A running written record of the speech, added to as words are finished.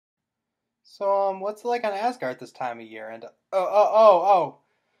So, what's it like on Asgard this time of year? And oh,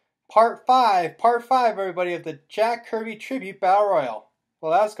 part five, everybody, of the Jack Kirby Tribute Battle Royal.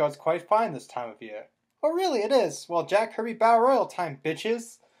 Well, Asgard's quite fine this time of year. Oh, really? It is. Well, Jack Kirby Battle Royal time,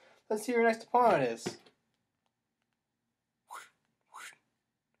 bitches. Let's see who your next opponent is.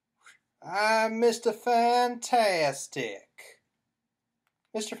 I'm Mr. Fantastic.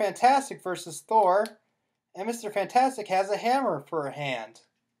 Mr. Fantastic versus Thor, and Mr. Fantastic has a hammer for a hand.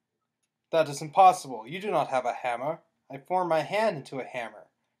 That is impossible. You do not have a hammer. I formed my hand into a hammer,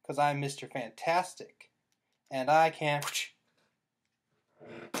 because I'm Mr. Fantastic. And I can...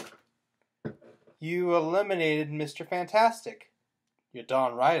 You eliminated Mr. Fantastic. You're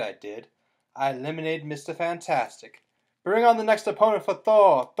darn right I did. I eliminated Mr. Fantastic. Bring on the next opponent for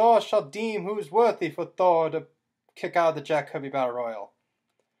Thor. Thor shall deem who's worthy for Thor to kick out of the Jack Kirby Battle Royal.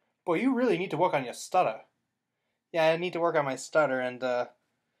 Boy, you really need to work on your stutter. Yeah, I need to work on my stutter, and, God,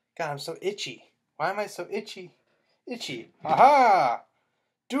 I'm so itchy. Why am I so itchy? Itchy. Aha!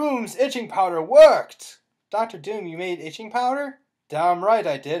 Doom's itching powder worked! Dr. Doom, you made itching powder? Damn right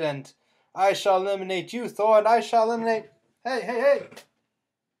I did, and I shall eliminate you, Thor, and I shall eliminate... Hey!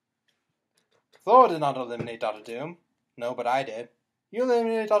 Thor did not eliminate Dr. Doom. No, but I did. You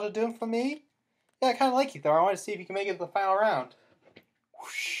eliminated Dr. Doom for me? Yeah, I kind of like you, Thor. I want to see if you can make it to the final round.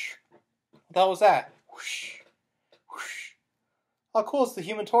 Whoosh. What the hell was that? Whoosh. Whoosh. Oh, cool, it's the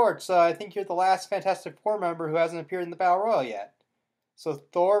Human Torch. I think you're the last Fantastic Four member who hasn't appeared in the Battle Royal yet. So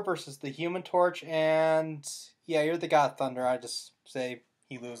Thor versus the Human Torch, and... yeah, you're the God Thunder. I just say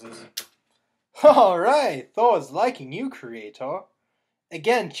he loses. Alright, Thor's liking you, creator.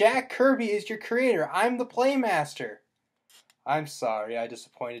 Again, Jack Kirby is your creator. I'm the Playmaster. I'm sorry I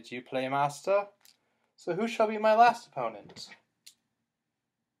disappointed you, Playmaster. So who shall be my last opponent?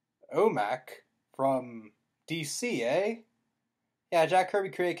 OMAC from DC, eh? Yeah, Jack Kirby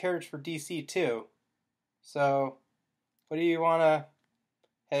created characters for DC too. So, what do you wanna...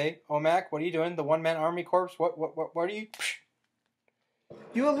 Hey, OMAC, what are you doing? The one-man army corps? What are you...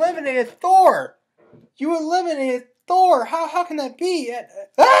 You eliminated Thor! You eliminated Thor! How can that be?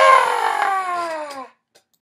 Ah!